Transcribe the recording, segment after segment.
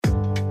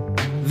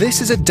This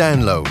is a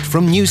download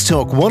from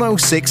Newstalk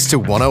 106 to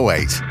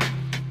 108.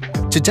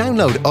 To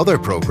download other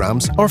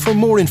programmes or for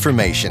more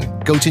information,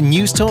 go to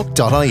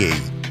newstalk.ie.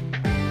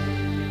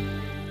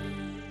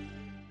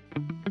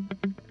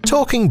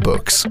 Talking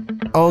Books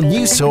on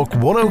Newstalk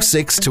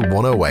 106 to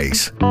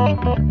 108.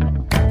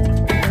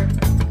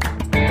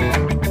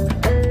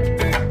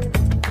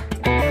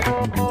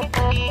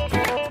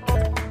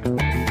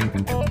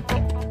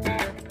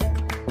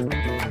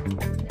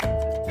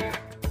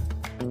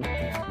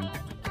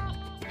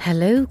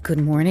 Hello, good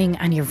morning,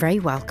 and you're very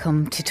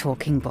welcome to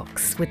Talking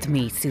Books with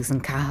me, Susan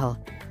Cahill.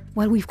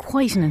 Well, we've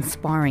quite an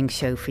inspiring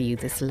show for you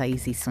this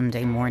lazy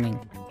Sunday morning.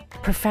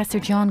 Professor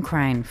John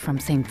Crown from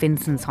St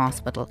Vincent's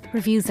Hospital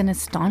reviews an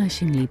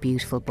astonishingly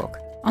beautiful book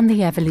on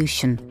the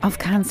evolution of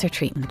cancer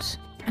treatment.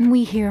 And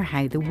we hear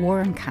how the war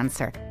on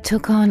cancer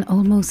took on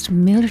almost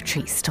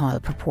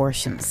military-style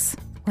proportions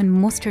when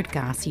mustard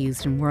gas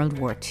used in World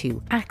War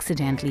II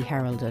accidentally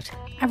heralded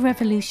a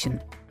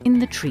revolution in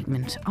the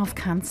treatment of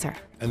cancer.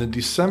 And in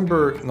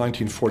December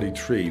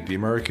 1943, the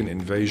American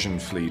invasion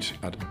fleet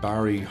at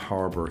Bari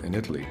Harbour in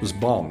Italy was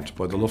bombed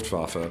by the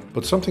Luftwaffe.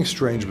 But something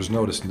strange was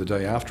noticed in the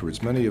day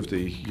afterwards. Many of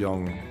the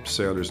young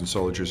sailors and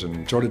soldiers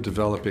started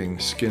developing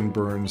skin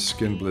burns,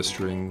 skin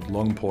blistering,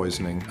 lung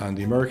poisoning, and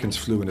the Americans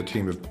flew in a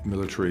team of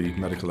military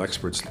medical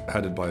experts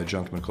headed by a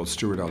gentleman called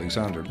Stuart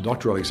Alexander.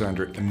 Dr.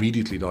 Alexander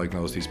immediately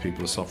diagnosed these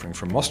people as suffering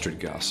from mustard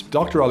gas.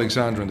 Dr.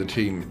 Alexander and the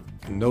team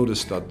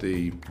noticed that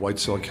the white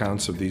cell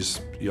counts of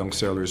these young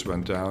sailors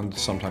went down.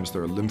 Sometimes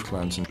their lymph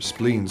glands and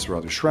spleens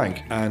rather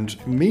shrank. And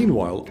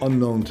meanwhile,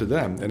 unknown to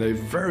them, in a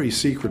very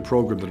secret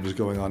program that was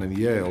going on in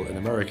Yale in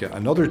America,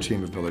 another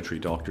team of military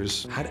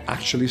doctors had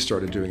actually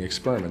started doing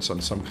experiments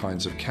on some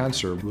kinds of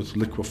cancer with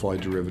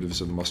liquefied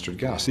derivatives of mustard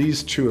gas.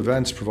 These two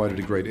events provided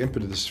a great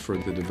impetus for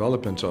the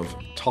development of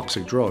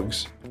toxic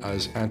drugs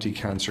as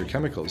anti-cancer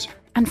chemicals.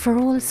 And for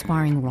all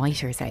aspiring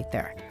writers out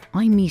there,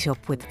 I meet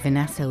up with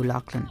Vanessa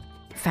O'Loughlin,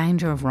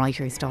 founder of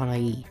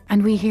Writers.ie,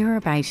 and we hear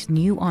about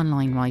new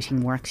online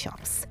writing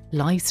workshops,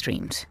 live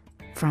streamed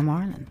from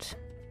Ireland.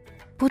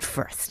 But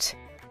first,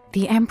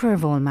 The Emperor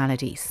of All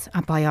Maladies,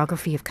 a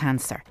biography of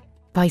cancer,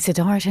 by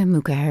Siddhartha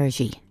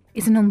Mukherjee,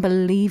 is an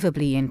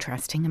unbelievably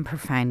interesting and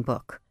profound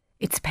book.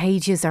 Its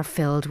pages are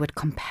filled with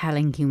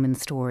compelling human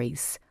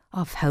stories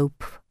of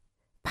hope,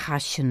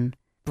 passion,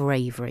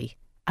 bravery,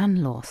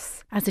 and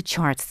loss, as it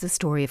charts the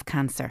story of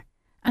cancer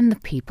and the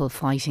people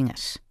fighting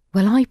it.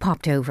 Well, I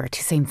popped over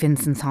to St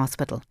Vincent's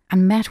Hospital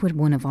and met with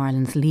one of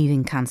Ireland's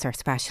leading cancer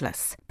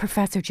specialists,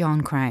 Professor John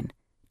Crown,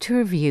 to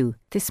review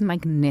this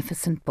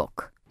magnificent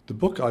book. The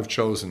book I've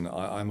chosen,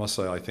 I must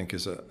say, I think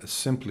is a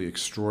simply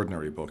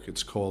extraordinary book.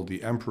 It's called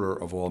The Emperor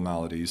of All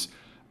Maladies,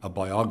 a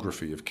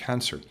biography of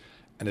cancer.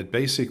 And it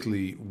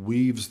basically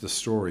weaves the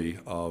story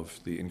of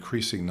the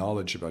increasing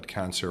knowledge about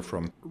cancer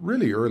from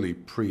really early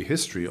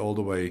prehistory all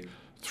the way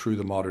through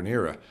the modern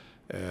era.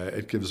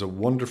 It gives a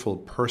wonderful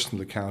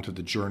personal account of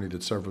the journey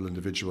that several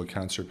individual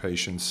cancer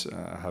patients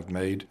have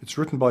made. It's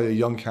written by a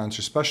young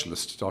cancer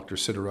specialist, Dr.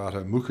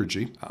 Siddhartha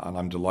Mukherjee, and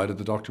I'm delighted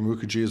that Dr.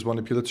 Mukherjee has won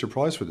a Pulitzer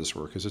Prize for this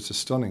work, because it's a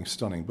stunning,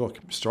 stunning book.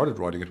 He started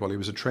writing it while he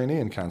was a trainee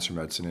in cancer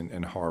medicine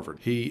in Harvard.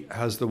 He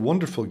has the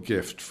wonderful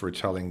gift for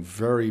telling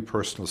very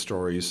personal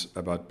stories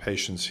about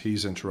patients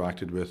he's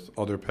interacted with,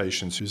 other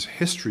patients whose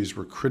histories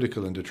were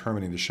critical in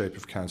determining the shape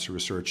of cancer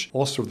research,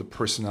 also the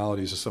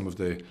personalities of some of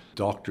the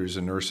doctors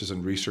and nurses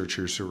and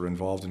researchers who were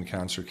involved in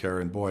cancer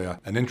care. And boy,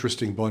 an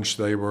interesting bunch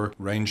they were,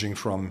 ranging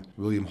from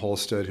William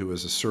Halsted, who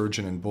was a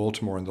surgeon in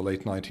Baltimore in the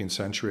late 19th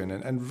century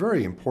and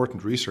very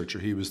important researcher.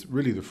 He was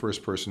really the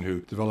first person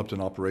who developed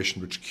an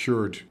operation which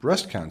cured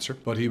breast cancer,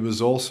 but he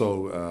was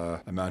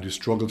also a man who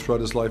struggled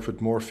throughout his life with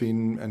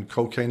morphine and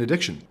cocaine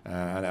addiction,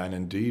 and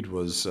indeed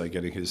was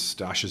getting his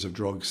stashes of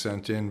drugs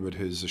sent in with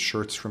his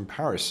shirts from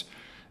Paris.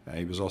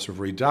 He was also a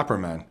very dapper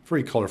man,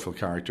 very colourful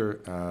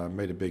character,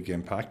 made a big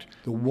impact.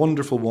 The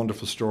wonderful,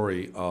 wonderful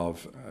story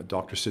of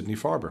Dr. Sidney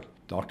Farber.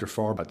 Dr.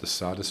 Farber had the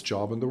saddest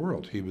job in the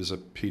world. He was a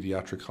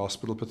paediatric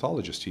hospital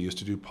pathologist. He used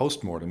to do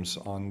postmortems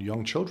on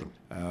young children,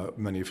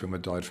 many of whom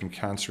had died from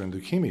cancer and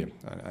leukemia.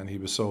 And he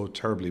was so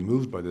terribly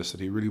moved by this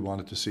that he really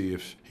wanted to see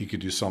if he could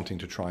do something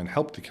to try and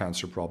help the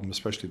cancer problem,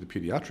 especially the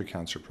paediatric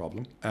cancer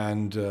problem.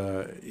 And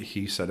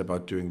he set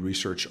about doing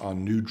research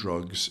on new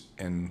drugs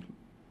in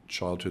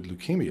childhood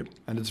leukemia.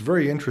 And it's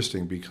very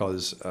interesting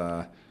because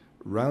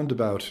round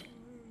about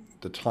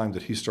the time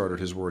that he started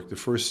his work, the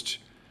first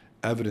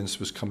evidence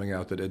was coming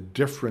out that a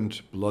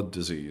different blood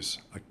disease,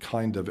 a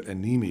kind of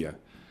anemia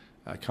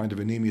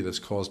that's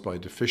caused by a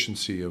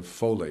deficiency of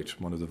folate,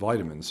 one of the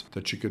vitamins,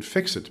 that you could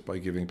fix it by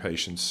giving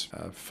patients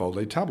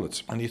folate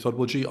tablets. And he thought,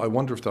 well, gee, I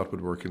wonder if that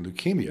would work in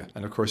leukemia.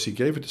 And of course, he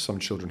gave it to some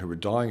children who were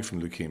dying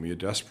from leukemia,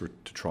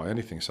 desperate to try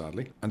anything,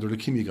 sadly. And their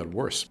leukemia got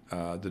worse.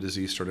 The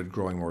disease started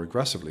growing more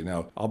aggressively.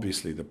 Now,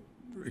 obviously, the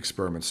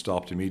experiment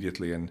stopped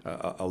immediately, and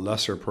a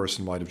lesser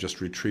person might have just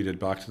retreated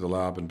back to the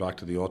lab and back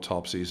to the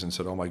autopsies and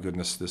said, oh my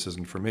goodness, this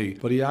isn't for me.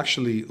 But he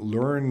actually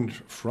learned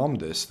from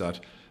this that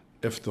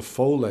if the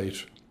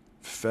folate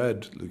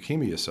fed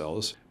leukemia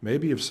cells,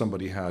 maybe if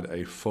somebody had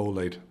a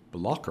folate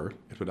blocker,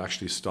 it would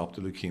actually stop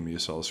the leukemia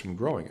cells from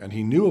growing. And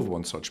he knew of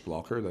one such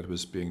blocker that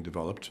was being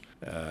developed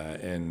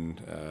in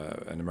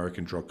an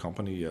American drug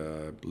company,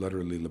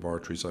 Lederle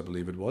Laboratories, I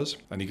believe it was.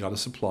 And he got a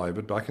supply of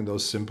it back in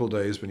those simple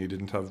days when you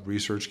didn't have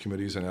research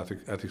committees and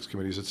ethics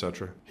committees,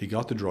 etc. He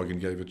got the drug and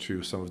gave it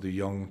to some of the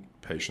young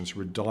patients who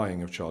were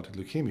dying of childhood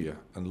leukemia.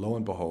 And lo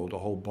and behold, a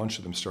whole bunch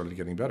of them started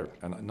getting better.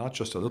 And not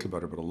just a little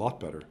better, but a lot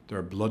better.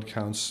 Their blood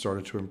counts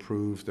started to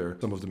improve.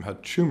 Some of them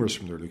had tumors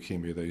from their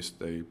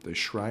leukemia. They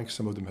shrank.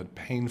 Some of them had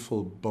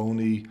painful,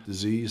 bony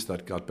disease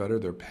that got better.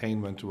 Their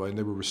pain went away and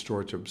they were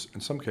restored to, in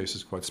some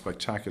cases, quite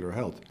spectacular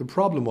health. The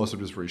problem was it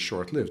was very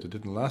short-lived. It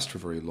didn't last for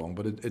very long,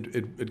 but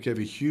it gave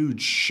a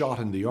huge shot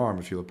in the arm,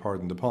 if you'll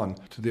pardon the pun,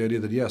 to the idea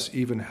that yes,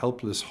 even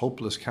helpless,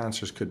 hopeless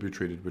cancers could be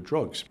treated with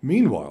drugs.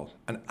 Meanwhile,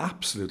 an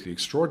absolutely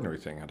extraordinary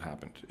thing had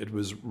happened. It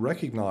was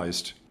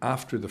recognized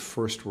after the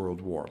First World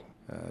War.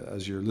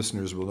 As your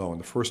listeners will know, in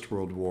the First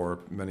World War,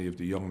 many of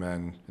the young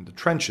men in the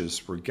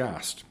trenches were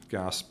gassed.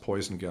 Gas,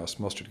 poison gas,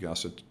 mustard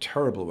gas, a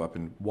terrible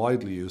weapon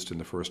widely used in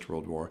the First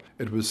World War.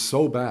 It was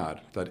so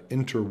bad that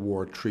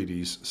interwar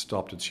treaties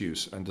stopped its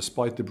use. And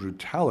despite the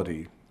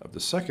brutality of the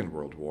Second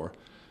World War,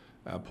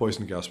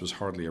 poison gas was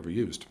hardly ever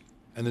used.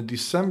 And in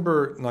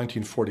December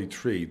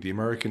 1943, the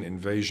American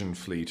invasion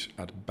fleet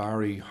at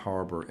Bari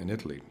Harbour in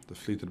Italy, the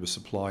fleet that was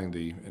supplying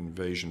the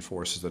invasion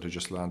forces that had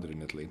just landed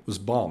in Italy, was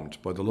bombed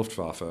by the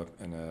Luftwaffe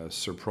in a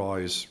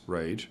surprise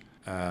raid.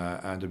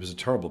 And it was a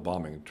terrible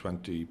bombing.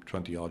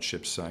 20 odd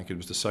ships sank. It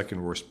was the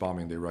second worst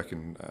bombing, they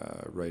reckon,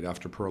 raid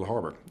after Pearl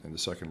Harbor in the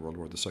Second World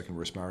War, the second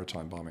worst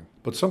maritime bombing.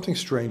 But something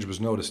strange was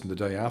noticed in the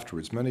day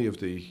afterwards. Many of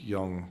the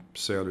young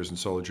sailors and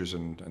soldiers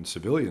and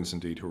civilians,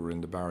 indeed, who were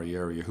in the Bari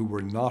area, who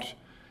were not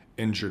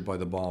injured by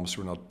the bombs,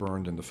 who were not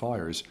burned in the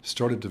fires,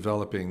 started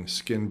developing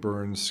skin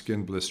burns,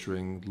 skin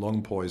blistering,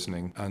 lung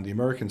poisoning, and the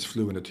Americans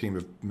flew in a team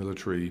of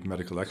military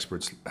medical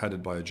experts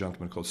headed by a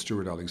gentleman called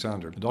Stuart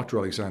Alexander. Dr.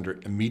 Alexander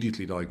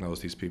immediately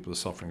diagnosed these people as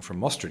suffering from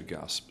mustard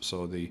gas.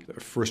 So the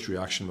first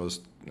reaction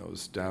was,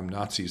 those damn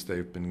Nazis,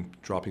 they've been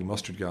dropping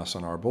mustard gas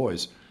on our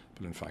boys.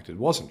 But in fact, it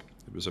wasn't.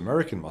 It was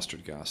American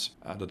mustard gas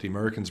that the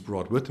Americans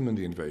brought with them in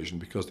the invasion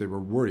because they were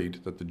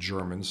worried that the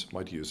Germans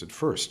might use it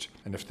first.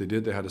 And if they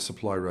did, they had a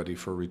supply ready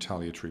for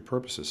retaliatory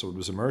purposes. So it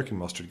was American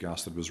mustard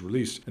gas that was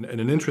released. And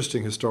an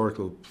interesting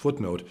historical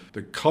footnote,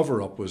 the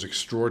cover-up was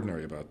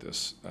extraordinary about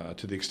this,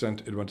 to the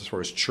extent it went as far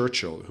as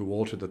Churchill, who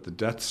altered that the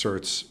death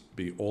certs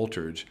be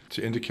altered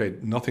to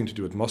indicate nothing to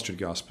do with mustard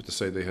gas, but to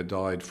say they had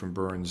died from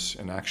burns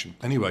in action.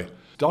 Anyway,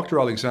 Dr.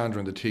 Alexander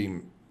and the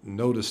team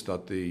noticed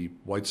that the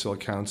white cell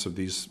counts of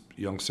these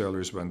young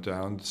sailors went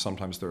down.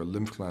 Sometimes their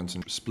lymph glands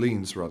and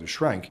spleens rather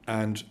shrank.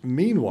 And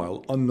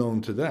meanwhile,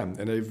 unknown to them,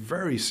 in a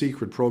very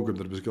secret program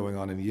that was going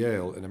on in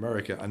Yale in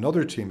America,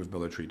 another team of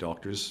military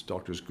doctors,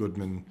 Doctors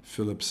Goodman,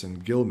 Phillips,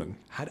 and Gilman,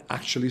 had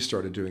actually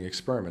started doing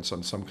experiments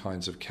on some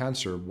kinds of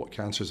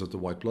cancers of the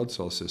white blood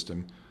cell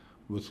system,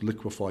 with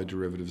liquefied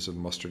derivatives of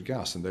mustard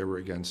gas, and they were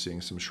again seeing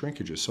some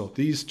shrinkages. So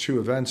these two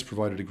events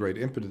provided a great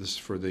impetus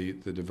for the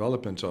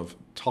development of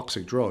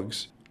toxic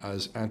drugs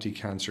as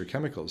anti-cancer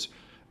chemicals.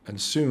 And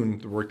soon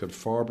the work that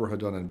Farber had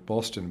done in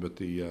Boston with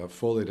the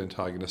folate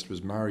antagonist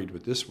was married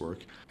with this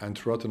work. And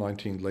throughout the late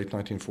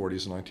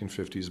 1940s and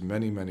 1950s,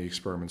 many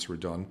experiments were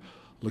done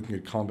looking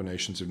at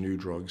combinations of new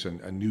drugs,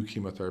 and new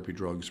chemotherapy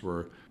drugs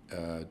were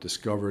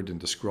discovered and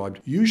described,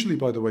 usually,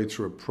 by the way,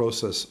 through a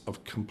process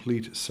of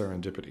complete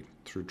serendipity,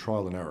 through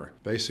trial and error.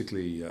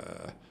 Basically,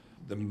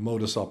 the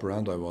modus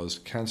operandi was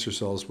cancer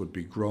cells would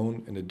be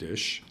grown in a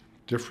dish,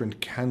 different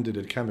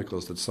candidate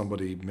chemicals that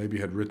somebody maybe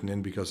had written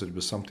in because it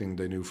was something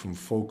they knew from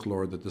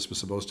folklore that this was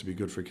supposed to be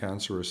good for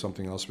cancer, or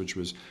something else which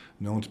was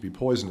known to be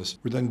poisonous,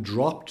 were then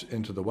dropped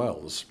into the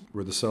wells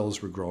where the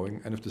cells were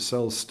growing, and if the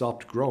cells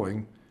stopped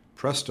growing,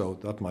 presto,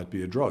 that might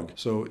be a drug.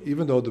 So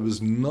even though there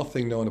was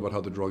nothing known about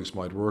how the drugs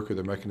might work or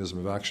their mechanism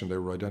of action, they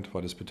were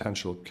identified as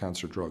potential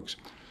cancer drugs.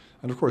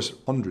 And of course,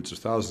 hundreds of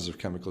thousands of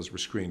chemicals were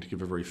screened to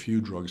give a very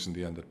few drugs in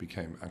the end that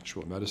became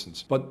actual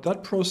medicines. But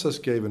that process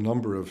gave a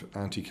number of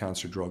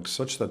anti-cancer drugs,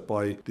 such that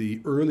by the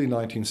early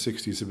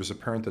 1960s, it was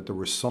apparent that there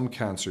were some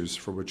cancers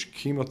for which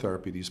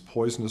chemotherapy, these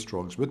poisonous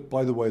drugs, with,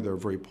 by the way, their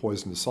very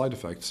poisonous side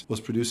effects, was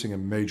producing a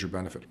major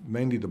benefit.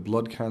 Mainly the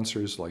blood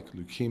cancers like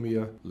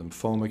leukemia,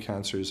 lymphoma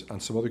cancers,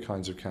 and some other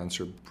kinds of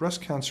cancer.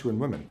 Breast cancer in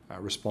women,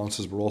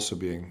 responses were also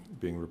being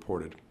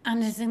reported.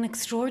 And it's an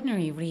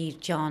extraordinary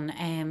read, John.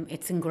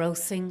 It's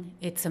engrossing.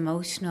 It's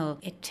emotional.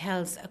 It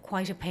tells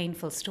quite a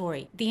painful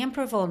story. The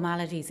Emperor of All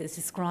Maladies is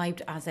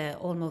described as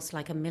almost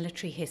like a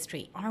military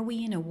history. Are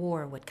we in a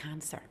war with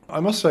cancer?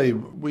 I must say,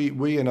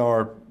 we in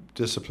our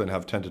discipline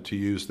have tended to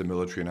use the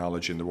military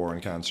analogy in the war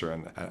on cancer,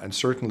 and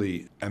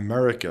certainly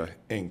America,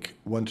 Inc.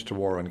 went to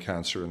war on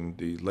cancer in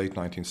the late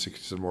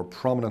 1960s and more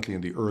prominently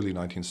in the early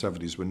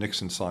 1970s when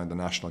Nixon signed the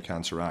National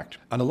Cancer Act.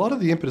 And a lot of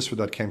the impetus for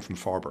that came from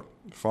Farber.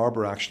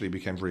 Farber actually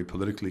became very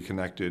politically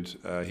connected.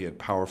 He had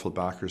powerful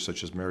backers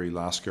such as Mary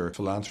Lasker,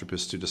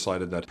 philanthropists who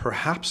decided that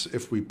perhaps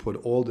if we put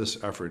all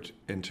this effort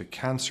into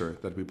cancer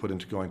that we put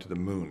into going to the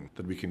moon,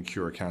 that we can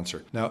cure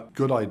cancer. Now,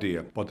 good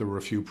idea, but there were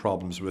a few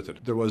problems with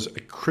it. There was a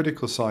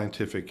critical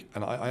scientific,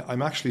 and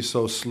I'm actually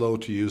so slow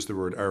to use the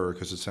word error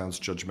because it sounds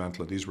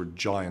judgmental. These were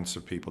giants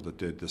of people that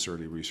did this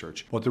early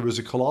research. But there was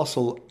a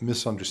colossal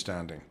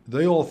misunderstanding.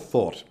 They all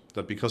thought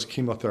that because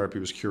chemotherapy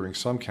was curing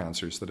some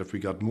cancers, that if we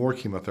got more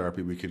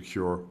chemotherapy, we could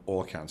cure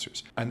all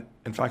cancers. And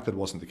in fact, that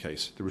wasn't the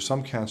case. There were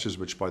some cancers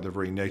which by their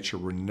very nature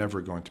were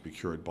never going to be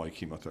cured by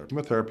chemotherapy.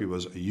 Chemotherapy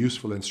was a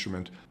useful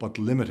instrument, but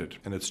limited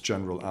in its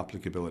general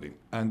applicability.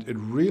 And it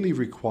really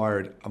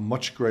required a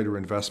much greater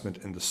investment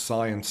in the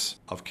science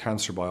of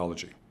cancer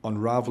biology.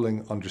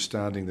 Unraveling,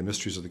 understanding the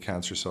mysteries of the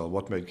cancer cell,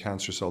 what made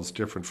cancer cells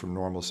different from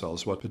normal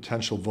cells, what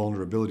potential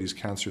vulnerabilities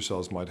cancer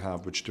cells might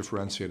have which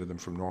differentiated them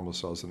from normal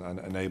cells and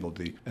enabled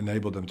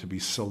them to be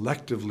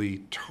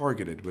selectively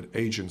targeted with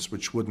agents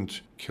which wouldn't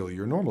kill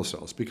your normal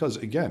cells. Because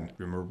again,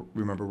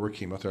 remember where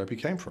chemotherapy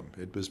came from.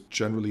 It was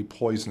generally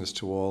poisonous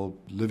to all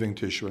living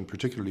tissue and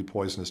particularly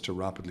poisonous to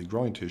rapidly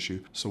growing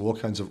tissue. So all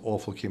kinds of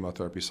awful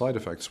chemotherapy side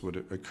effects would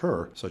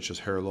occur, such as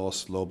hair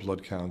loss, low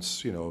blood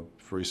counts,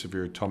 very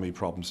severe tummy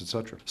problems,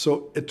 etc.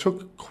 So it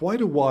took quite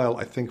a while,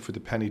 I think, for the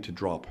penny to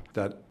drop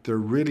that there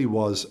really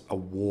was a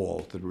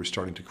wall that we were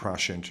starting to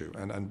crash into.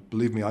 And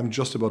believe me, I'm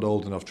just about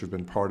old enough to have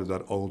been part of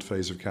that old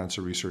phase of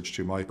cancer research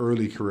too. My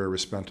early career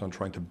was spent on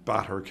trying to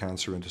batter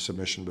cancer into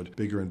submission with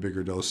bigger and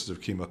bigger doses of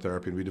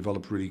chemotherapy. And we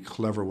developed really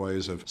clever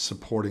ways of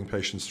supporting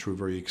patients through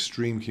very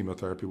extreme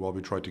chemotherapy while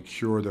we tried to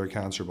cure their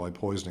cancer by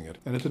poisoning it.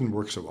 And it didn't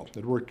work so well.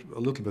 It worked a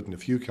little bit in a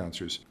few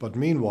cancers. But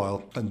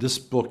meanwhile, and this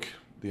book,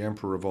 The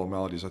Emperor of All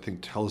Maladies, I think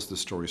tells the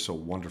story so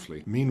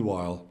wonderfully.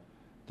 Meanwhile,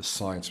 the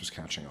science was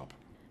catching up.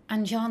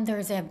 And John,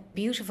 there's a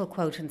beautiful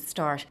quote in the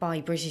start by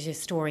British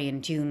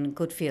historian June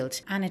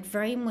Goodfield, and it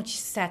very much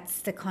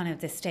sets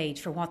the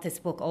stage for what this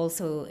book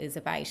also is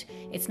about.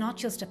 It's not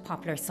just a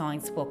popular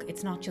science book,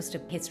 it's not just a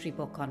history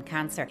book on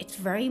cancer. It's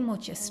very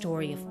much a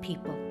story of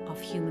people,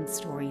 of human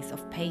stories,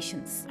 of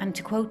patients. And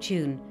to quote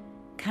June,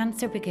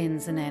 cancer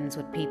begins and ends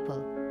with people.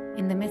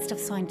 In the midst of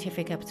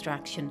scientific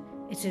abstraction,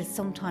 it is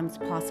sometimes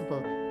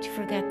possible to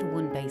forget the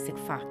one basic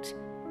fact.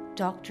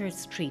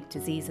 Doctors treat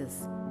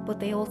diseases, but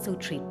they also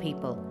treat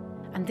people.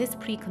 And this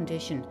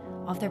precondition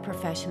of their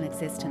professional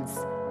existence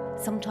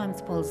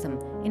sometimes pulls them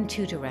in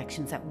two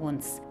directions at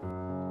once.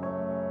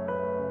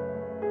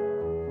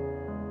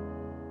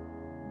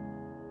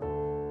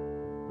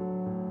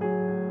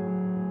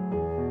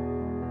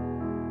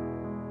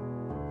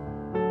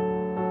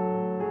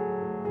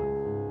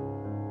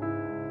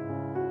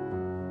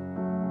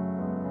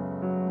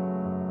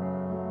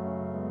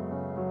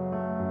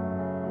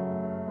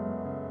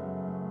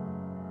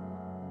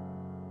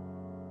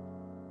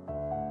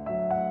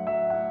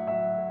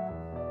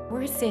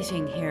 We're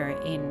sitting here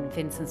in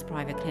Vincent's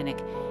private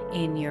clinic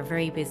in your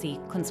very busy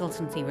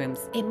consultancy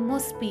rooms. It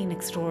must be an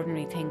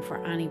extraordinary thing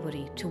for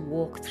anybody to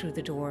walk through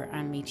the door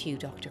and meet you,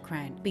 Dr.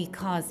 Crown,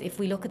 because if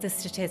we look at the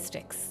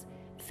statistics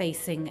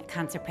facing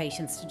cancer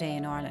patients today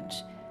in Ireland,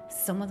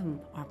 some of them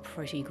are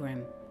pretty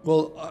grim.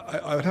 Well,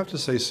 I would have to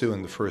say, Sue,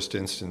 in the first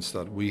instance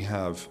that we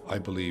have, I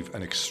believe,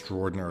 an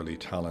extraordinarily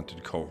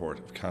talented cohort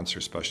of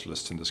cancer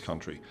specialists in this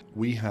country.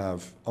 We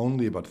have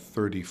only about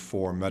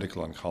 34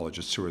 medical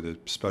oncologists who are the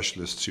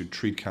specialists who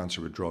treat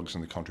cancer with drugs in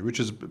the country, which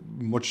is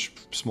a much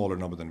smaller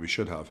number than we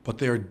should have. But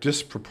they are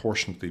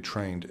disproportionately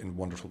trained in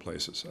wonderful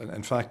places. And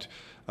in fact,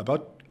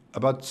 about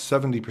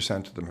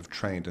 70% of them have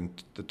trained in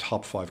the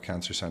top 5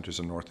 cancer centres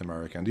in North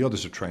America, and the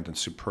others have trained in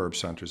superb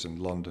centres in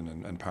London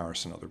and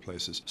Paris and other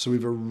places. So we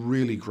have a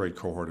really great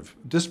cohort of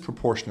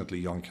disproportionately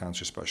young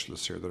cancer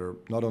specialists here that are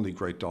not only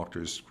great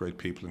doctors, great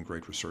people, and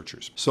great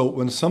researchers. So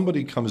when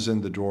somebody comes in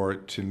the door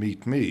to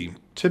meet me,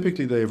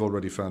 typically they've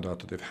already found out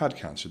that they've had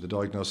cancer. The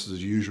diagnosis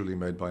is usually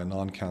made by a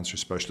non-cancer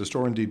specialist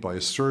or indeed by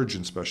a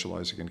surgeon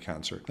specialising in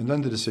cancer. And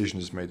then the decision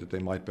is made that they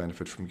might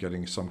benefit from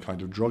getting some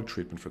kind of drug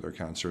treatment for their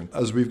cancer. And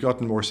as we've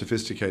gotten more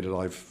sophisticated,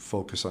 I've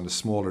focused on a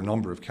smaller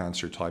number of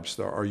cancer types.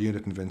 Our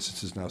unit in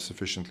Vincent's is now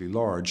sufficiently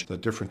large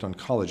that different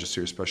oncologists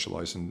here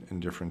specialise in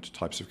different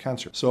types of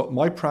cancer. So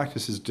my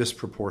practice is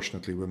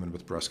disproportionately women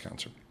with breast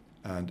cancer.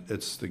 And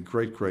it's the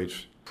great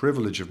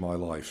privilege of my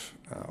life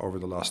over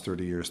the last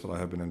 30 years that I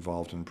have been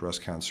involved in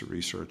breast cancer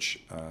research.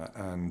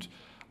 And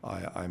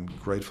I'm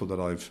grateful that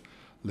I've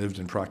lived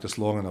in practice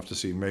long enough to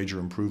see major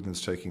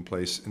improvements taking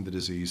place in the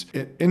disease.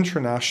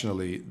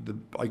 Internationally,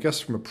 I guess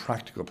from a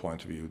practical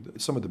point of view,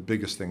 some of the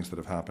biggest things that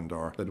have happened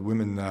are that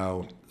women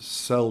now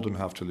seldom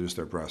have to lose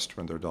their breast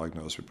when they're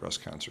diagnosed with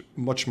breast cancer.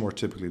 Much more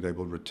typically, they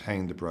will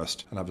retain the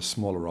breast and have a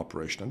smaller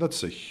operation. And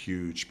that's a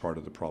huge part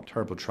of the problem.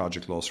 Terrible,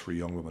 tragic loss for a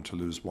young woman to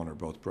lose one or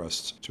both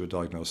breasts to a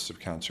diagnosis of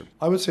cancer.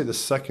 I would say the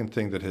second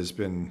thing that has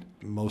been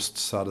most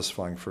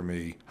satisfying for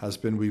me has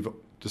been we've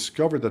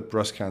discovered that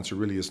breast cancer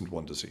really isn't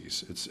one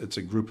disease. It's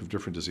a group of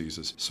different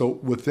diseases. So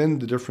within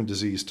the different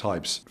disease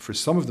types, for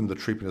some of them the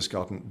treatment has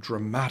gotten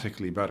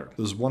dramatically better.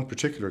 There's one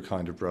particular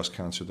kind of breast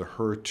cancer, the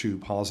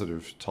HER2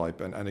 positive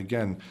type, and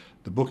again,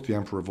 the book The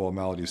Emperor of All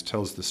Maladies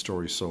tells the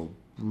story so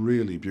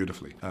really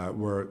beautifully,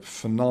 where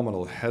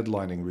phenomenal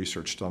headlining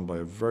research done by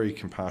a very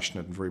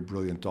compassionate and very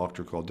brilliant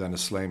doctor called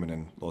Dennis Slayman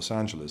in Los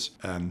Angeles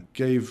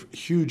gave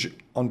huge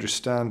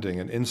understanding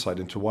and insight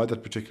into why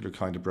that particular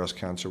kind of breast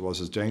cancer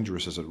was as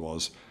dangerous as it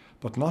was.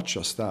 But not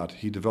just that,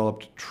 he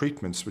developed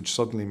treatments which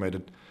suddenly made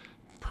it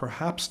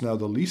perhaps now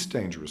the least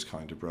dangerous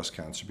kind of breast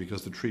cancer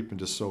because the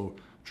treatment is so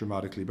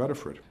dramatically better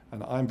for it.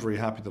 And I'm very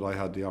happy that I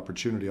had the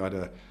opportunity. I had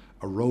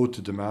a road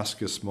to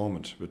Damascus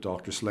moment with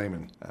Dr.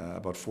 Slayman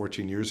about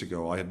 14 years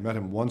ago. I had met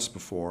him once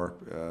before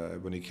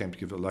when he came to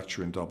give a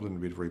lecture in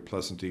Dublin. We had a very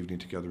pleasant evening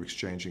together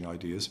exchanging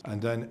ideas.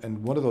 And then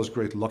in one of those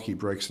great lucky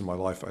breaks in my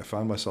life, I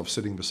found myself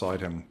sitting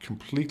beside him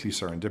completely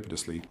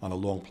serendipitously on a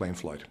long plane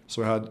flight.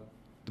 So I had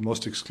the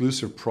most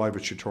exclusive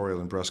private tutorial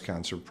in breast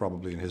cancer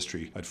probably in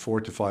history. I had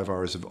 4 to 5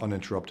 hours of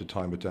uninterrupted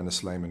time with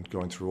Dennis Slayman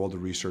going through all the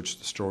research,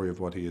 the story of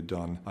what he had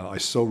done. And I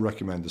so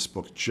recommend this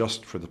book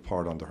just for the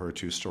part on the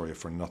HER2 story,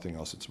 for nothing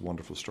else. It's a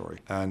wonderful story.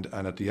 And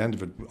at the end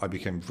of it, I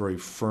became very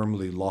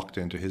firmly locked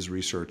into his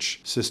research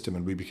system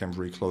and we became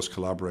very close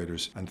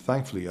collaborators. And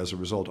thankfully, as a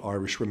result,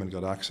 Irish women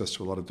got access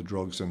to a lot of the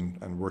drugs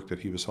and work that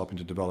he was helping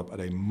to develop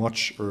at a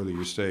much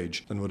earlier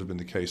stage than would have been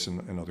the case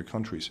in other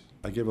countries.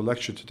 I gave a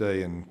lecture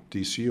today in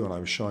DCU and I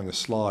was showing a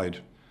slide,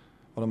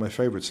 one of my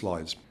favorite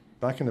slides.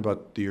 Back in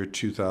about the year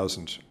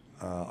 2000,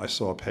 I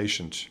saw a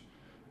patient,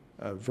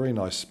 a very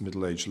nice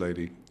middle-aged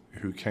lady,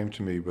 who came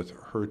to me with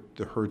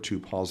the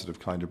HER2 positive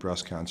kind of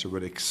breast cancer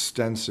with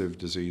extensive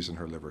disease in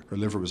her liver. Her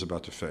liver was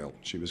about to fail.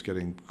 She was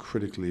getting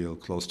critically ill,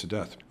 close to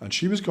death. And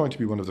she was going to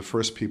be one of the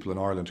first people in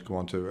Ireland to go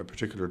on to a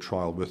particular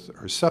trial with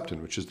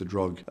Herceptin, which is the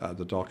drug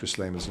that Dr.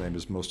 Slayman's name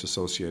is most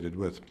associated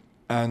with.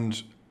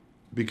 And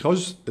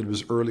because it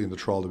was early in the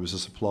trial, there was a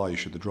supply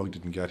issue. The drug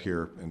didn't get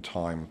here in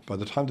time. By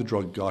the time the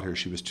drug got here,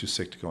 she was too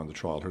sick to go on the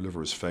trial. Her liver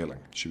was failing.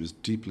 She was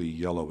deeply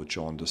yellow with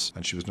jaundice,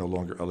 and she was no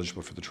longer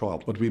eligible for the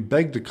trial. But we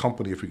begged the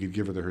company if we could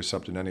give her the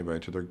Herceptin anyway.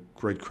 To their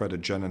great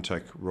credit,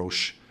 Genentech,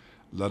 Roche,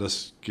 let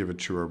us give it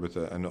to her with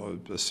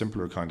a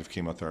simpler kind of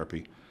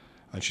chemotherapy,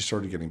 and she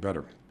started getting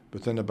better.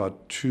 Within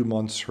about 2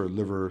 months, her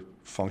liver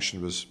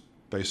function was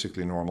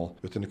basically normal.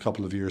 Within a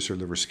couple of years, her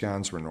liver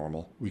scans were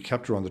normal. We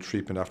kept her on the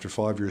treatment. After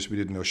 5 years, we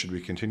didn't know should we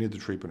continue the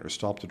treatment or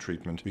stop the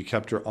treatment. We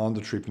kept her on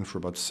the treatment for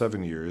about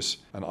 7 years,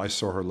 and I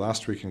saw her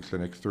last week in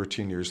clinic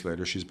 13 years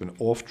later. She's been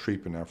off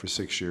treatment now for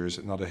 6 years,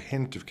 and not a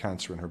hint of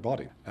cancer in her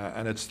body.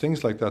 And it's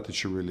things like that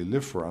that you really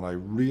live for, and I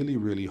really,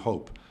 really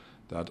hope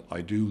that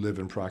I do live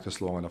and practice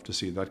long enough to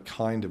see that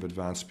kind of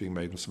advance being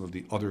made in some of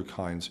the other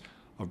kinds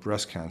of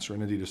breast cancer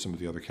and indeed of some of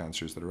the other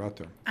cancers that are out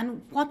there.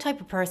 And what type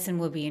of person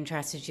would be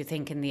interested, you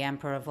think, in The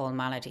Emperor of All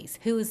Maladies?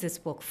 Who is this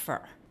book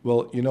for?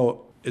 Well,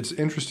 it's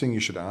interesting you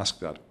should ask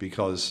that,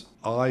 because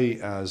I,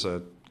 as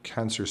a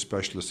cancer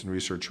specialist and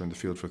researcher in the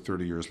field for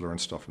 30 years,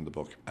 learned stuff from the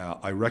book.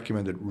 I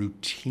recommend it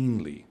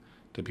routinely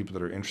to people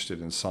that are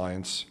interested in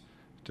science,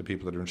 to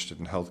people that are interested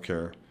in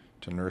healthcare,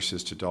 to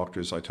nurses, to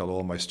doctors. I tell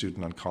all my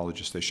student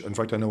oncologists, in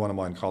fact, I know one of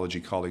my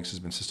oncology colleagues has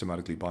been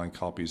systematically buying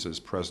copies as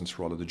presents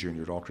for all of the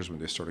junior doctors when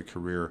they start a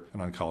career in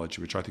oncology,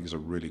 which I think is a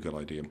really good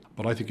idea.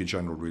 But I think a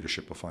general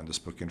readership will find this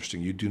book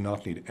interesting. You do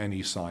not need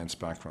any science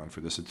background for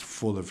this. It's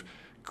full of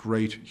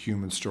great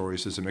human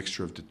stories. There's a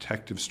mixture of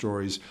detective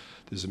stories.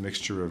 There's a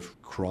mixture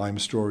of crime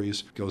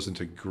stories. It goes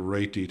into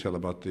great detail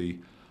about the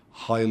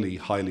highly,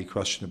 highly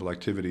questionable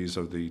activities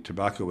of the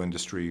tobacco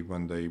industry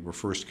when they were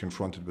first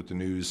confronted with the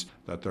news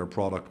that their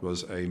product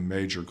was a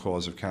major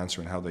cause of cancer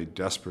and how they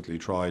desperately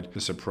tried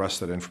to suppress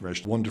that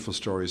information. Wonderful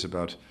stories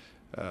about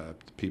the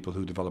people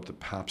who developed the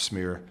Pap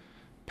smear.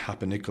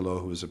 Papa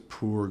Nicolau, who was a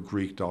poor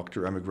Greek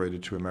doctor,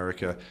 emigrated to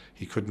America.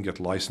 He couldn't get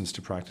licensed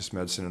to practice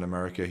medicine in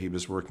America. He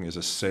was working as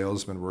a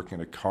salesman, working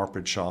in a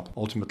carpet shop,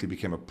 ultimately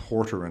became a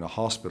porter in a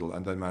hospital,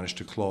 and then managed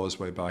to claw his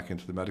way back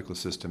into the medical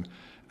system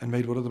and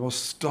made one of the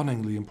most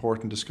stunningly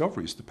important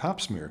discoveries, the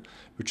Pap smear,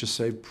 which has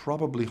saved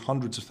probably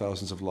hundreds of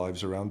thousands of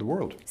lives around the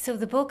world. So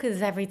the book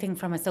is everything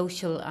from a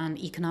social and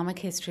economic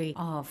history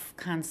of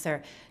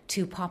cancer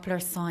to popular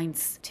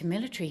science to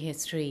military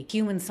history,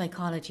 human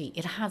psychology.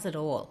 It has it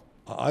all.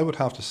 I would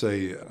have to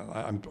say,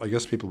 I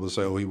guess people will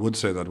say, oh, he would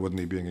say that, wouldn't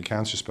he, being a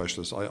cancer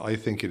specialist? I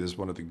think it is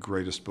one of the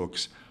greatest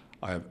books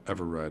I have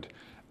ever read.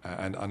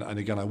 And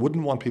again, I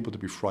wouldn't want people to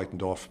be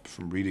frightened off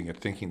from reading it,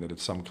 thinking that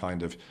it's some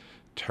kind of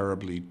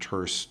terribly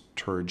terse,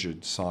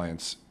 turgid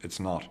science. It's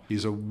not.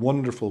 He's a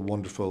wonderful,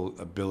 wonderful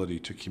ability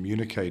to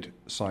communicate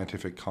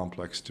scientific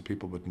complex to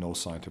people with no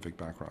scientific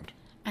background.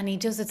 And he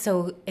does it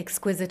so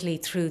exquisitely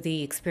through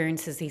the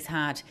experiences he's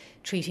had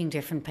treating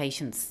different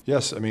patients.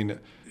 Yes, I mean,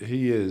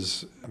 he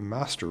is a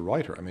master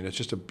writer. I mean, it's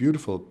just a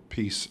beautiful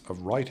piece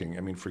of writing.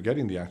 I mean,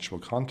 forgetting the actual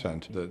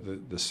content,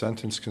 the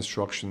sentence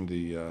construction,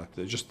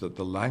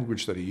 the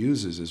language that he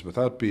uses is,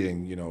 without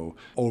being,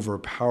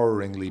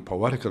 overpoweringly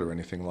poetical or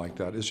anything like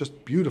that, is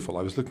just beautiful.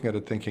 I was looking at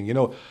it thinking,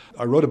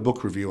 I wrote a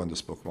book review on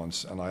this book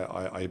once, and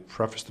I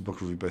prefaced the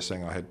book review by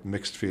saying I had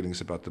mixed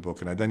feelings about the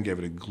book, and I then gave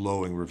it a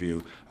glowing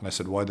review. And I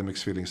said, why the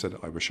mixed feelings? I said,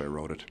 I wish I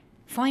wrote it.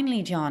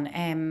 Finally,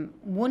 John,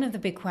 one of the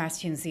big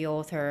questions the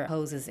author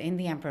poses in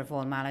The Emperor of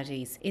All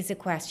Maladies is a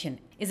question: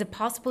 is it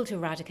possible to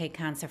eradicate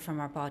cancer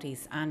from our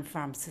bodies and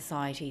from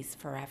societies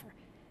forever?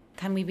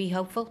 Can we be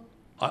hopeful?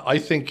 I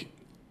think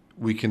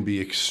we can be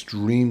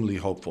extremely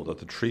hopeful that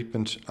the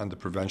treatment and the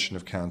prevention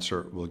of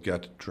cancer will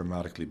get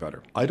dramatically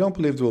better. I don't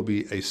believe there will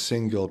be a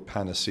single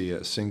panacea,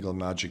 a single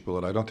magic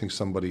bullet. I don't think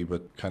somebody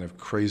with kind of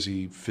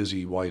crazy,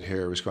 fizzy white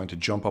hair is going to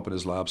jump up in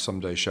his lab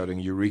someday shouting,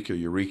 "Eureka,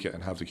 Eureka,"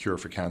 and have the cure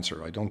for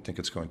cancer. I don't think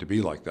it's going to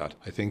be like that.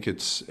 I think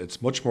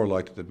it's much more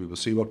likely that we will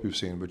see what we've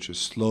seen, which is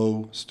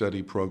slow,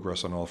 steady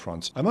progress on all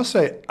fronts. I must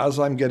say, as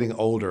I'm getting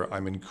older,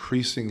 I'm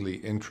increasingly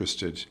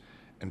interested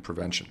in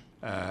prevention.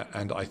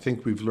 And I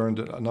think we've learned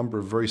a number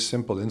of very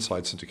simple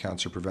insights into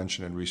cancer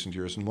prevention in recent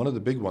years. And one of the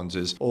big ones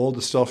is all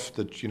the stuff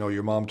that,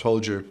 your mom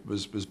told you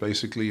was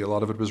basically, a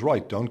lot of it was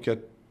right. Don't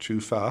get too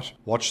fat,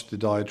 watch the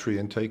dietary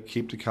intake,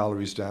 keep the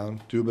calories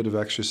down, do a bit of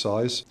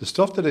exercise. The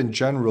stuff that in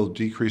general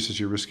decreases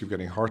your risk of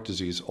getting heart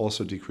disease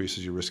also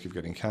decreases your risk of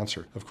getting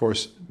cancer. Of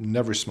course,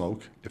 never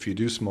smoke. If you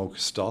do smoke,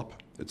 stop.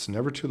 It's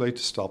never too late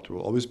to stop. There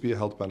will always be a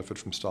health benefit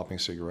from stopping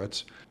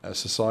cigarettes.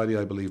 Society,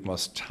 I believe,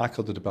 must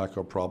tackle the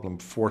tobacco problem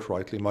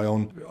forthrightly. My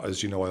own,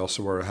 as you know, I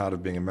also wear a hat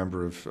of being a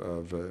member of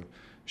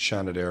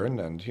Seanad Éireann,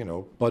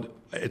 and but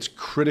it's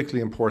critically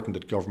important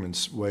that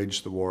governments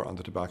wage the war on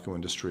the tobacco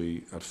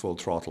industry at full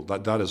throttle.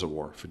 That is a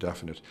war, for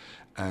definite.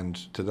 And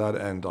to that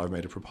end, I've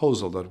made a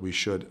proposal that we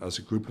should, as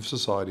a group of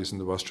societies in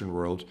the Western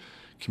world,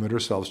 commit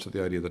ourselves to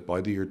the idea that by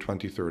the year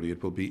 2030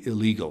 it will be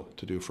illegal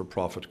to do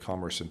for-profit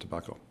commerce in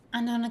tobacco.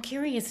 And on a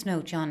curious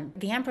note, John,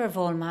 The Emperor of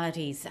All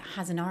Maladies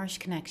has an Irish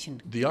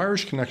connection. The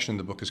Irish connection in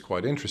the book is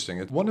quite interesting.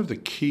 One of the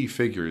key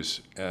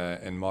figures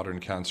in modern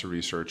cancer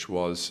research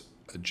was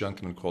a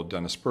gentleman called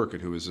Denis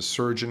Burkitt, who was a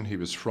surgeon. He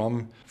was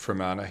from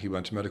Fermanagh. He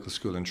went to medical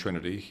school in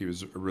Trinity. He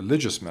was a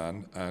religious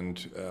man, and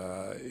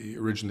he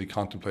originally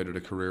contemplated a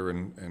career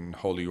in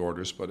holy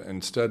orders, but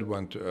instead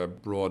went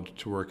abroad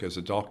to work as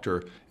a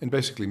doctor in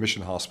basically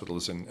mission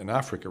hospitals in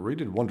Africa, where he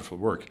did wonderful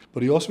work.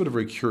 But he also had a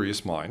very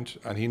curious mind,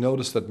 and he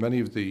noticed that many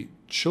of the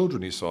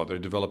children he saw there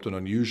developed an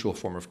unusual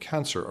form of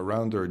cancer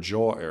around their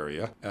jaw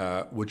area,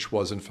 which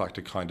was in fact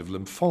a kind of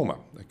lymphoma,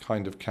 a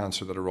kind of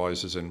cancer that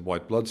arises in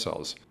white blood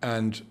cells.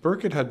 And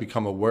Burkitt had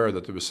become aware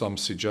that there was some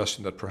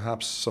suggestion that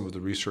perhaps some of the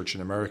research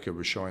in America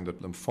was showing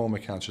that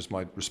lymphoma cancers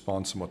might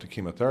respond somewhat to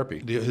chemotherapy.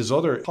 His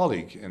other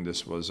colleague in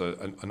this was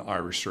an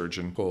Irish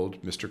surgeon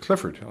called Mr.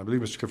 Clifford. I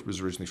believe Mr. Clifford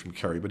was originally from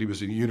Kerry, but he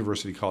was a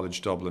University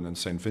College Dublin and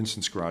St.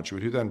 Vincent's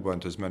graduate, who then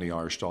went, as many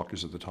Irish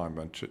doctors at the time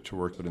went, to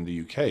work in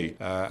the UK.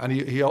 And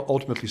he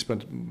ultimately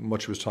spent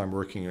much of his time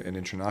working in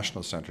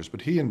international centres.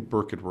 But he and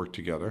Burkitt worked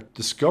together,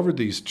 discovered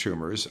these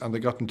tumours, and they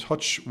got in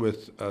touch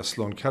with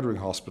Sloan Kettering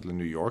Hospital in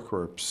New York,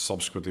 where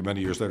subsequently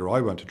many years later I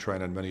went to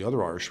train and many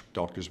other Irish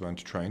doctors went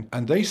to train.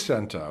 And they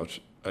sent out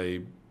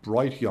a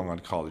bright young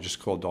oncologist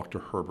called Dr.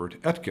 Herbert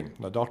Etkin.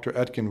 Now, Dr.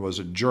 Etkin was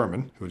a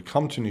German who had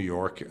come to New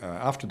York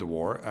after the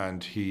war,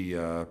 and he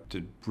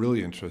did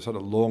brilliant. He's had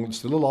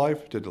still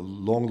alive, did a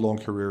long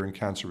career in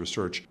cancer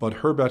research. But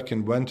Herb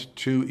Etkin went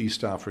to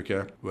East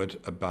Africa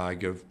with a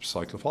bag of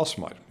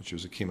cyclophosphamide, which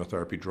was a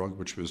chemotherapy drug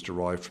which was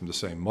derived from the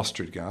same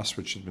mustard gas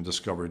which had been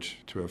discovered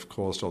to have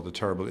caused all the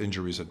terrible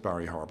injuries at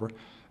Barry Harbour.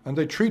 And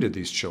they treated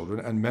these children,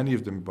 and many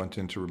of them went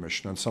into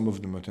remission, and some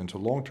of them went into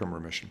long-term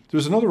remission.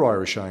 There's another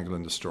Irish angle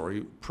in the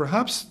story,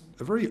 perhaps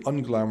a very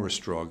unglamorous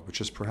drug, which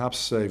has perhaps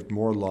saved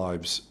more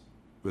lives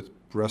with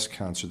breast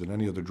cancer than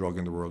any other drug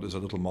in the world, is a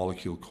little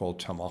molecule called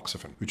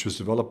tamoxifen, which was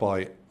developed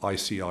by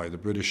ICI, the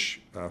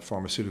British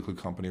pharmaceutical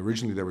company.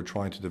 Originally, they were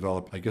trying to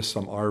develop, I guess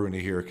some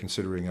irony here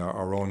considering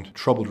our own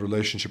troubled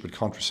relationship with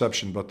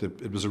contraception, but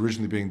it was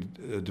originally being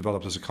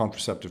developed as a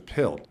contraceptive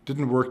pill.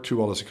 Didn't work too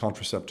well as a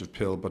contraceptive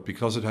pill, but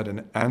because it had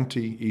an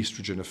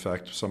anti-estrogen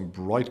effect, some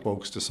bright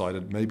folks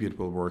decided maybe it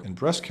will work in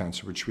breast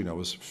cancer, which we know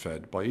is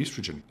fed by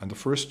estrogen. And the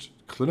first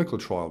clinical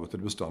trial with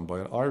it was done by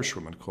an Irish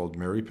woman called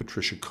Mary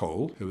Patricia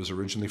Cole, who was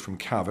originally from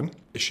Cavan.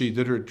 She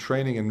did her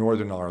training in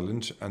Northern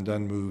Ireland and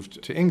then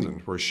moved to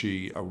England, where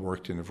she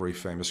worked in a very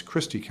famous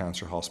Christie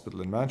Cancer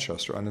Hospital in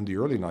Manchester. And in the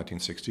early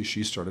 1960s,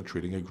 she started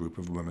treating a group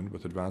of women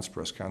with advanced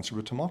breast cancer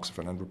with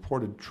tamoxifen and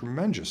reported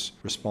tremendous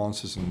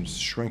responses and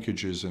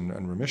shrinkages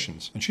and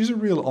remissions. And she's a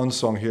real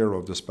unsung hero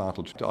of this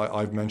battle.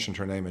 I've mentioned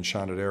her name in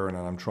Seanad Éireann,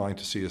 and I'm trying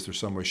to see is there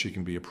some way she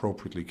can be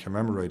appropriately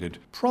commemorated,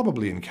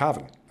 probably in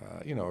Cavan.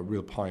 a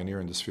real pioneer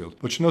in this field.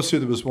 But Sue,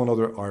 there was one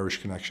other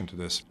Irish connection to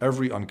this.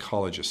 Every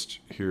oncologist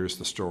hears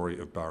the story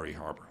of Barry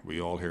Harbour.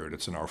 We all hear it.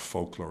 It's in our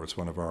folklore. It's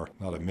one of our,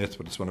 not a myth,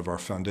 but it's one of our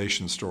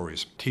foundation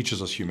stories. It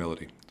teaches us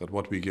humility, that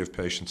what we give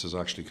patients has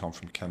actually come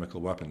from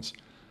chemical weapons.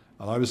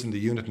 And I was in the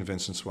unit in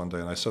Vincent's one day,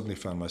 and I suddenly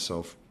found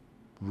myself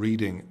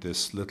reading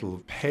this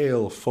little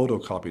pale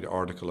photocopied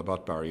article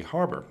about Barry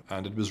Harbour,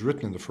 and it was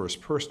written in the first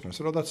person. I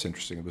said, oh, that's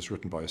interesting. It was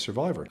written by a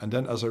survivor. And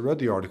then as I read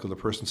the article, the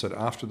person said,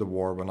 after the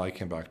war, when I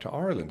came back to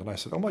Ireland. And I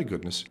said, oh my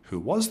goodness,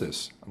 who was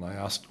this? And I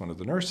asked one of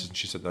the nurses, and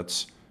she said,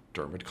 that's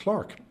Dermot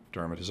Clark.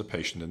 Dermot is a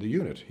patient in the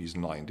unit. He's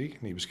 90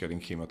 and he was getting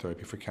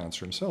chemotherapy for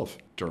cancer himself.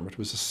 Dermot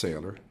was a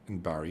sailor in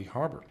Barry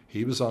Harbour.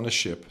 He was on a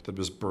ship that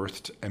was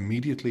berthed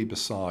immediately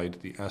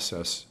beside the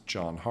SS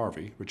John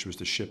Harvey, which was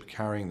the ship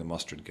carrying the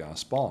mustard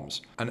gas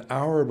bombs. An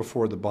hour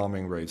before the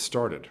bombing raid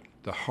started,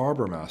 the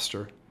harbour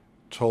master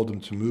told them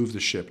to move the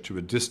ship to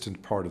a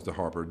distant part of the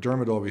harbour.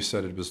 Dermot always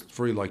said it was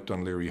very like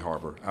Dunleary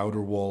Harbour,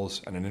 outer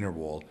walls and an inner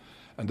wall.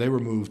 And they were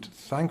moved,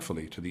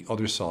 thankfully, to the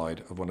other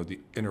side of one of the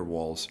inner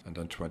walls. And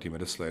then 20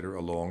 minutes later,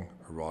 along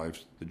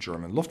arrived the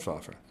German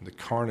Luftwaffe. And the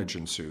carnage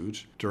ensued.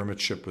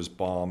 Dermot's ship was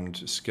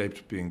bombed,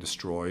 escaped being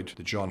destroyed.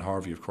 The John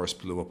Harvey, of course,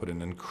 blew up with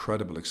an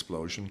incredible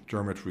explosion.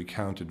 Dermot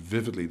recounted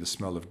vividly the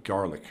smell of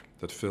garlic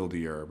that filled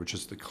the air, which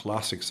is the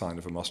classic sign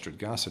of a mustard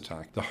gas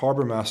attack. The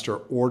harbour master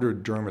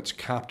ordered Dermot's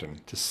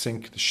captain to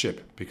sink the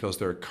ship because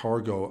their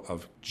cargo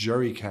of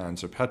jerry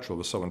cans of petrol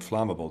was so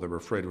inflammable they were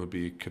afraid it would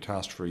be a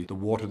catastrophe. The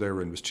water they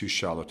were in was too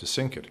shallow to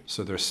sink it.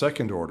 So their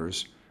second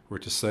orders were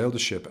to sail the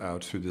ship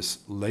out through this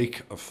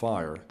lake of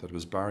fire that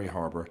was Barry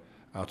Harbour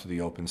out to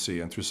the open sea.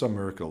 And through some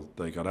miracle,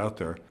 they got out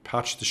there,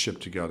 patched the ship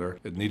together.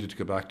 It needed to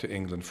go back to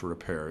England for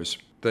repairs.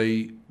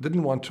 They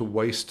didn't want to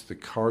waste the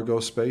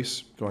cargo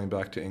space going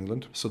back to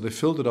England, so they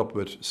filled it up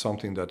with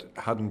something that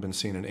hadn't been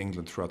seen in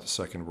England throughout the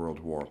Second World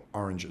War: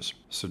 oranges.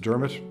 So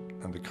Dermot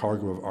and the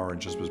cargo of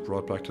oranges was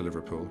brought back to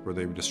Liverpool, where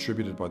they were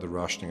distributed by the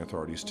rationing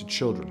authorities to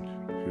children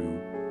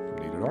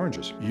who needed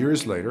oranges.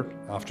 Years later,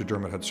 after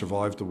Dermot had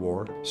survived the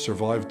war,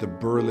 survived the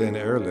Berlin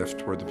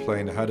airlift where the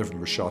plane ahead of him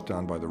was shot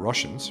down by the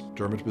Russians,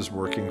 Dermot was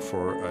working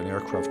for an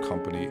aircraft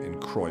company in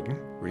Croydon,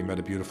 where he met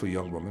a beautiful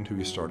young woman who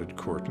he started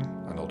courting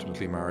and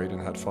ultimately married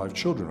and had 5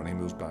 children when he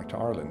moved back to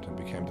Ireland and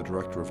became the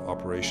director of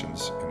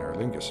operations in Aer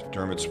Lingus.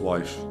 Dermot's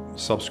wife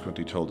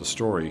subsequently told the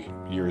story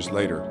years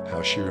later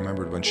how she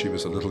remembered when she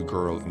was a little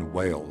girl in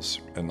Wales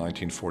in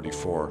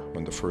 1944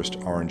 when the first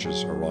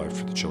oranges arrived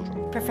for the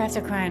children.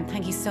 Professor Crown,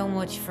 thank you so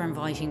much for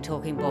inviting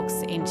Talking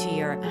Books into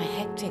your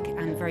hectic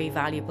and very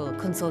valuable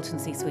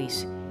consultancy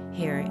suite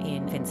here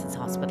in Vincent's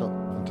Hospital.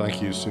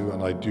 Thank you, Sue,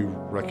 and I do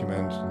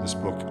recommend this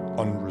book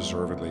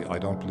unreservedly. I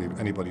don't believe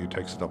anybody who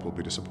takes it up will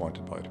be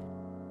disappointed by it.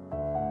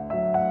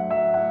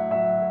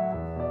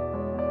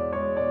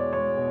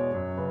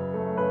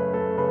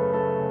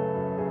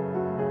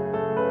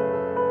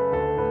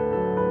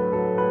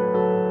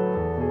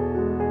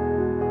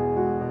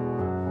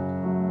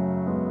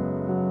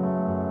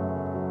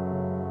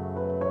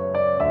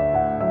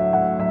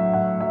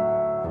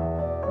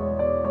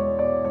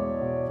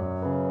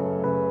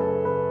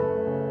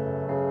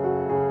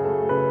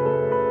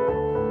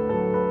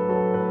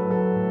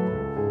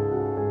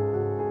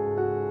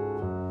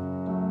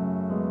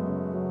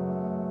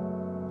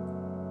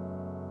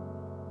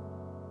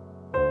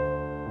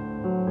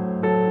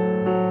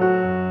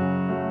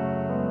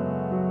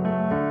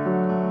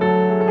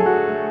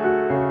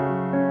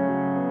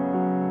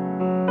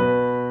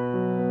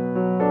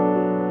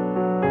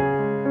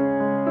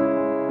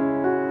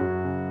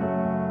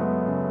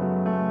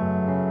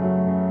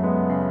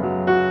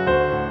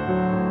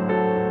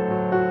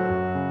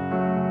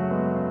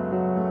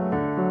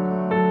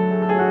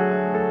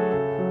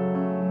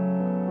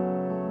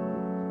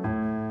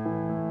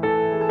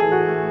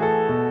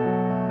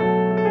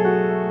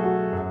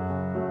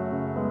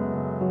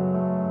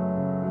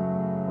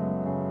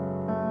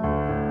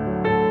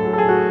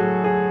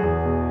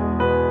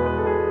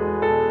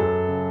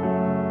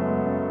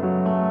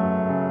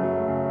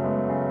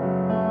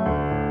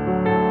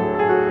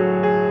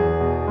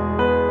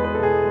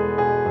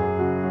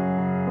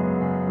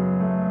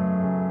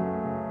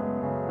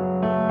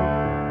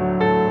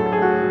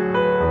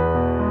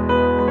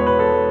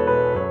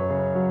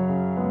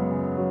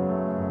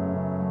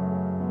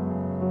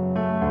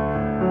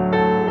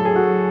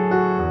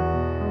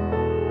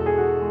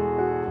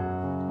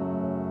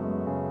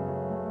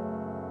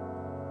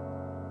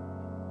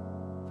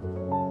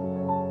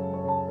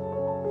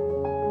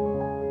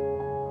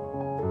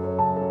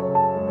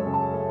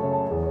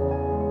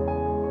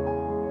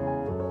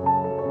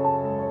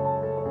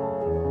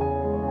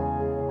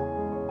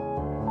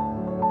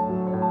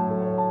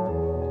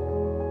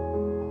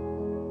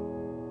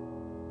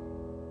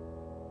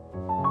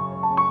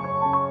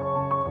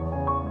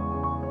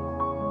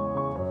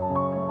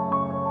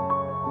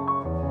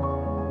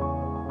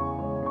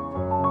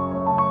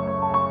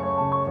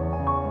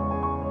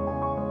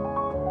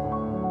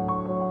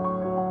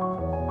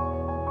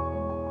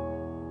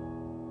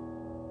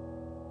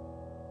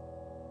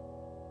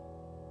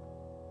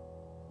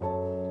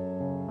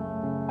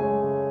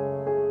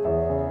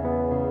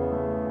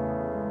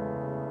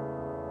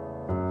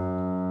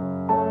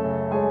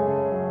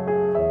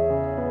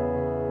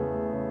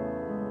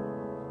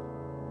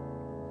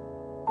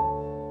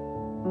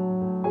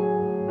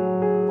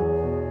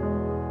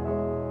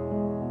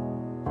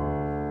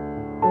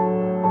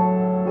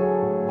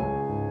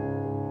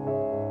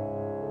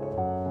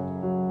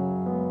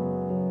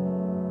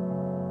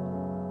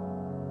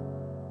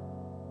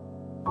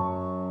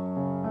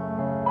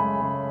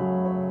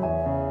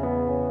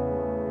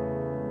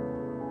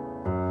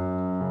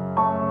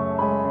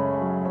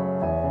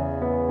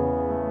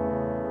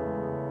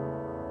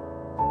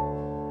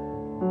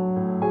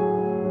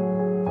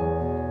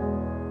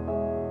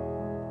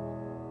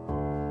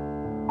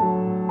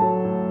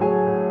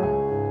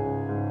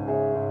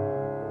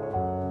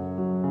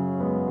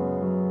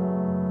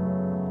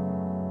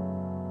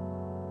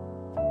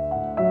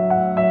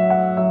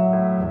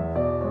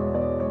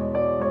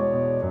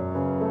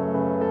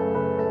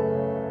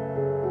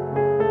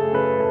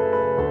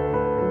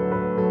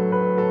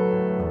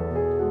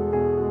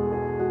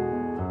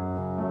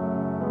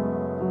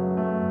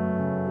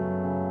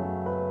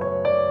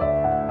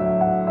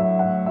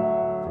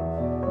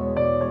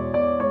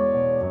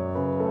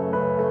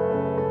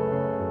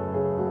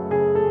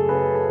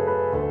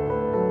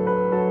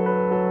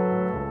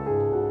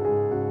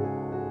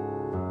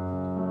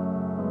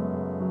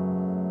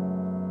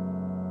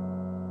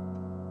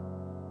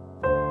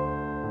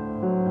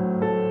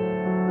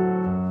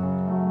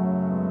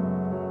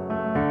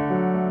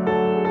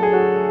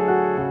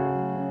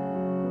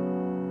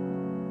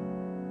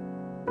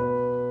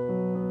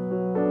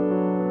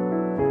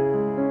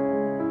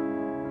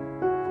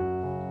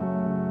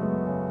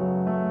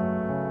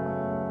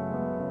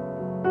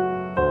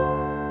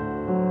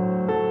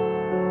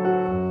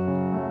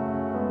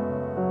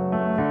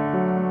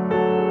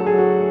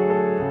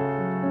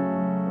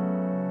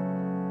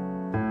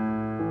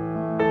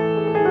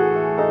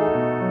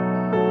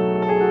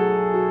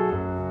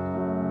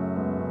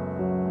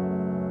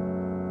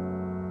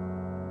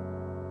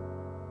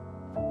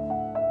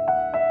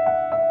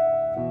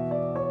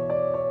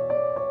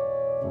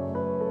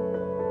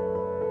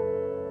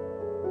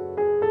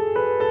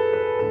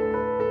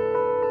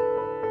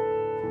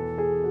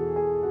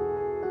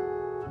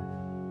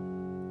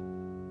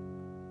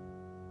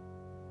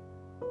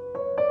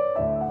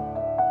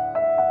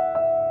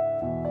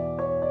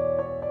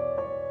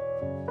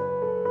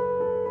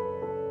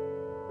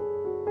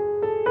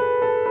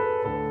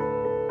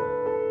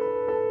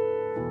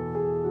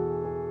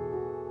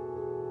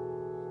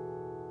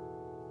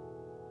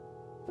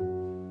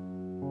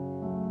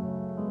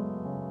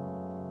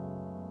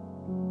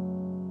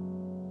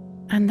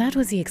 And that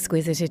was the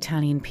exquisite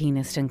Italian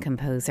pianist and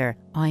composer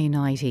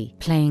Ioniti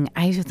playing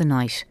Out of the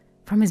Night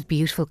from his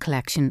beautiful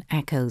collection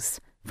Echoes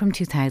from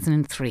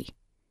 2003.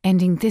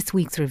 Ending this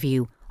week's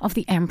review of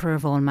The Emperor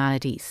of All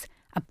Maladies,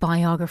 a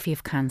biography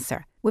of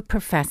cancer with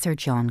Professor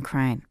John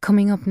Crown.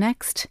 Coming up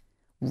next,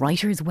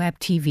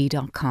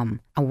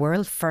 WritersWebTV.com, a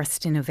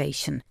world-first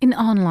innovation in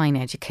online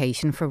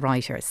education for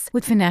writers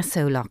with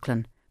Vanessa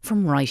O'Loughlin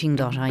from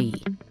writing.ie.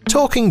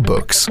 Talking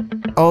Books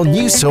on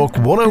News Talk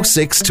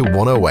 106 to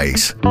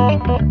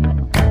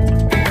 108.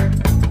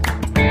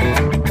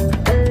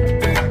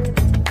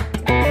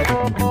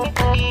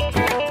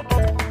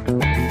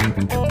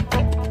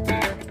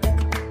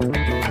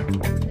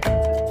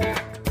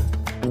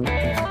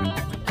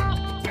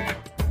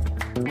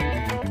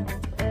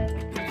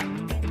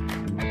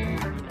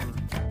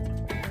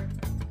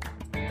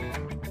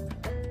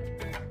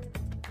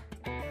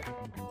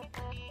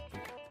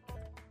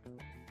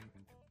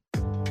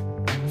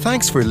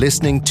 Thanks for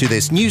listening to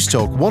this News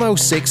Talk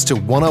 106 to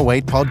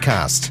 108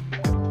 podcast.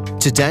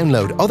 To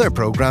download other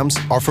programmes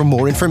or for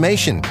more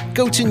information,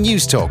 go to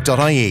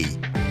newstalk.ie.